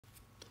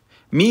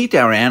Meet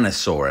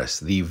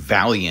Ouranosaurus, the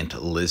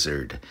valiant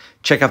lizard.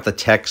 Check out the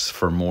text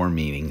for more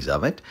meanings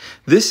of it.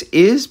 This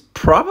is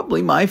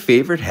probably my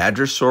favorite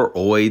hadrosauroid /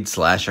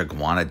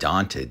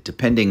 iguanodontid,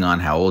 depending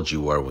on how old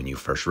you were when you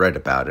first read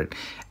about it,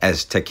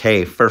 as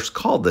Taquet first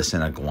called this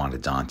an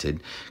iguanodontid,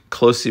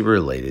 closely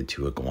related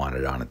to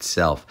iguanodon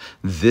itself.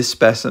 This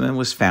specimen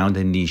was found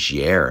in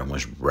Niger and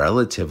was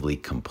relatively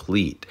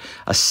complete.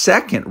 A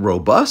second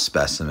robust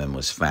specimen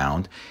was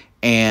found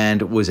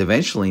and was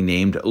eventually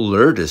named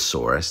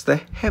Lurdosaurus, the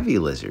heavy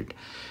lizard.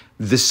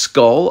 The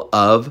skull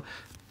of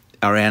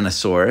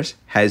Ouranosaurus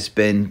has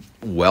been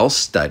well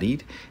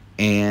studied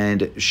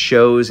and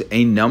shows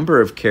a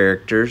number of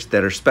characters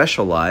that are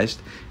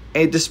specialized,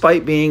 and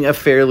despite being a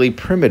fairly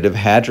primitive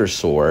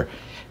hadrosaur.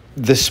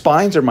 The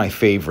spines are my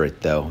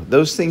favorite, though.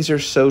 Those things are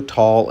so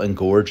tall and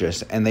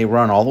gorgeous, and they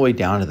run all the way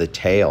down to the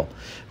tail.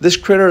 This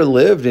critter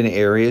lived in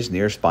areas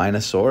near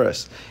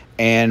Spinosaurus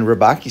and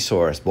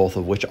Rabachisaurus, both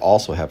of which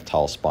also have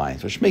tall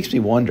spines, which makes me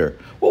wonder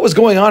what was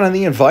going on in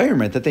the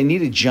environment that they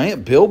needed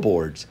giant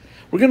billboards.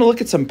 We're going to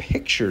look at some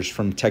pictures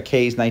from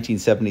Taquet's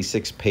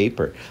 1976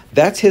 paper.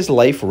 That's his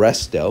life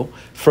resto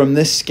from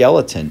this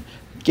skeleton.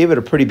 Gave it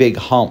a pretty big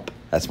hump.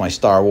 That's my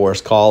Star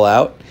Wars call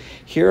out.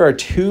 Here are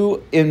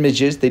two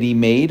images that he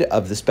made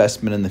of the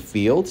specimen in the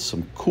field.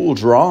 Some cool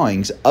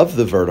drawings of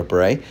the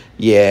vertebrae.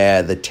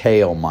 Yeah, the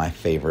tail, my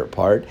favorite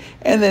part.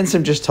 And then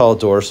some just tall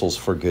dorsals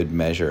for good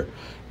measure.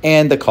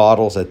 And the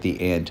caudals at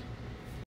the end.